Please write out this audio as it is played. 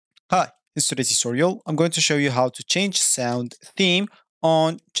In today's tutorial, I'm going to show you how to change sound theme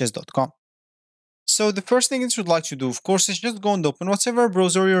on chess.com. So the first thing that you'd like to do, of course, is just go and open whatever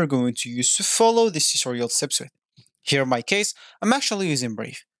browser you're going to use to follow this tutorial steps with. Here in my case, I'm actually using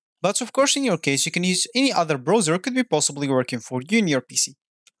Brave. But of course, in your case, you can use any other browser could be possibly working for you in your PC.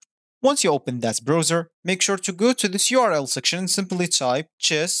 Once you open that browser, make sure to go to this URL section and simply type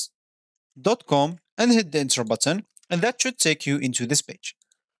chess.com and hit the enter button, and that should take you into this page.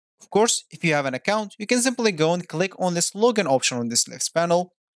 Of course, if you have an account, you can simply go and click on this login option on this left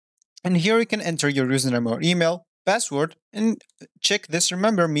panel, and here you can enter your username or email, password, and check this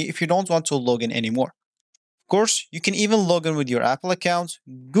remember me if you don't want to log in anymore. Of course, you can even log in with your Apple account,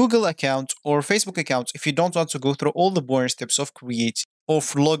 Google account, or Facebook account if you don't want to go through all the boring steps of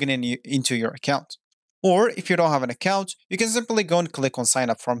logging into your account. Or if you don't have an account, you can simply go and click on sign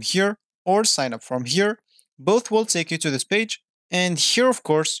up from here or sign up from here. Both will take you to this page. And here, of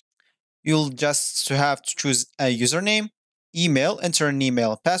course, you'll just have to choose a username, email, enter an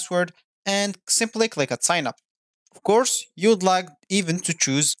email password, and simply click at sign up. Of course, you'd like even to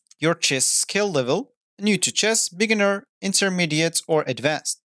choose your chess skill level, new to chess, beginner, intermediate, or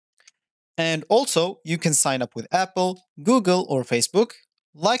advanced. And also, you can sign up with Apple, Google, or Facebook,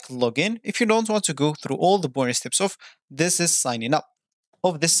 like login if you don't want to go through all the boring steps of signing up.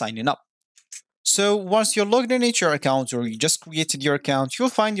 So once you're logged in into your account or you just created your account, you'll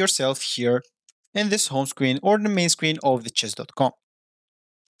find yourself here in this home screen or the main screen of the chess.com.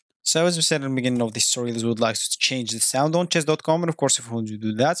 So as we said at the beginning of this tutorial, we would like to change the sound on chess.com. And of course, if you want to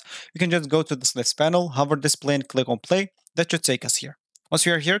do that, you can just go to this left panel, hover display and click on play. That should take us here. Once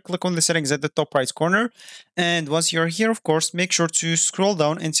you are here, click on the settings at the top right corner. And once you're here, of course, make sure to scroll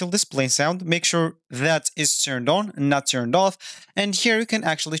down until display sound. Make sure that is turned on and not turned off. And here you can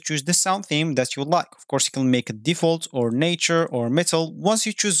actually choose the sound theme that you would like. Of course, you can make it default or nature or metal. Once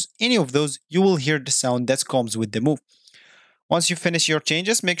you choose any of those, you will hear the sound that comes with the move. Once you finish your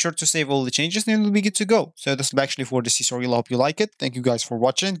changes, make sure to save all the changes and you'll be good to go. So this is actually for this tutorial. I hope you like it. Thank you guys for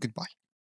watching. Goodbye.